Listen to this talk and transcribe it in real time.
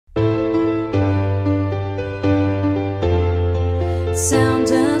sound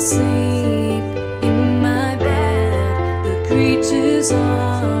asleep in my bed. The creatures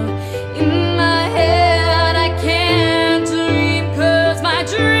are in my head. I can't dream 'cause my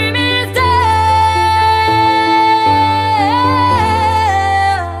dream is dead.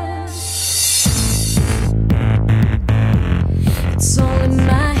 It's all in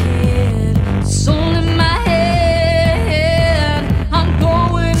my head. It's all in my head. I'm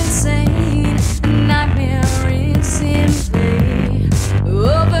going insane. Nightmare is in play.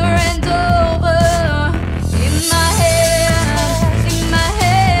 Over and over. In my head. In my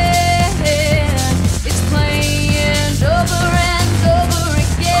head. It's playing over and over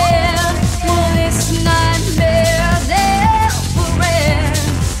again. Will this nightmare never end?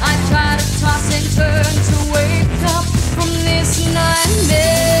 I try to toss and turn to wake up from this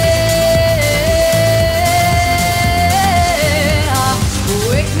nightmare.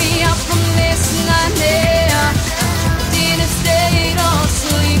 Wake me up from this nightmare. Trapped in a state of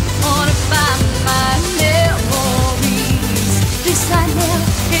sleep, haunted by my memories. This nightmare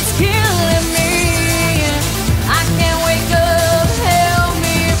is killing me. I can't wake up. Help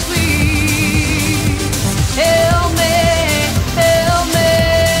me, please. Help me, help me.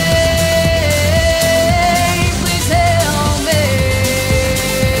 Please help me.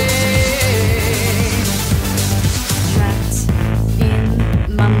 Trapped in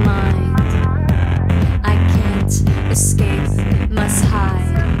my mind. I can't escape, must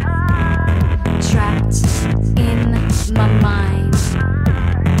hide. Trapped in my mind.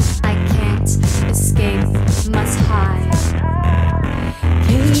 I can't escape, must hide.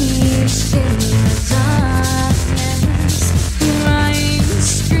 Caged in the darkness, crying,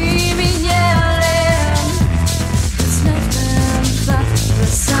 screaming, yelling. It's nothing but the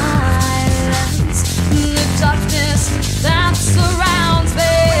silence, the darkness that surrounds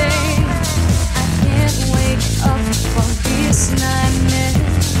me. I can't wake up from this nightmare.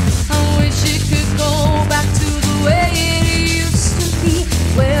 I wish it could go back to the way it used to be,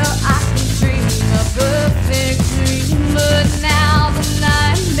 where I can dream a perfect dream. But now the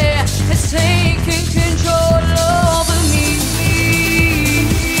nightmare has taken control over me.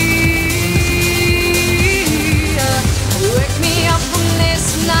 Wake me up from this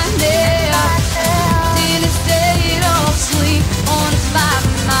nightmare. In a state of sleep, haunted by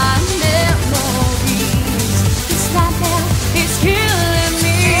my memories. This nightmare is killing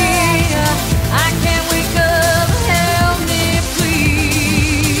me. I can't wake up. Help me,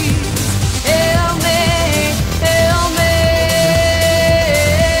 please. Help me, help me.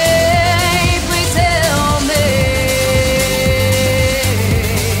 Please help me.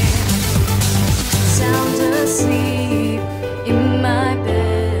 Sound asleep in my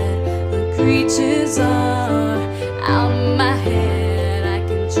bed. The creatures are out of my head. I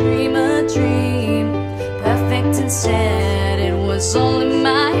can dream a dream, perfect instead. It was all in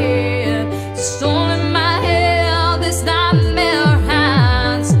my head.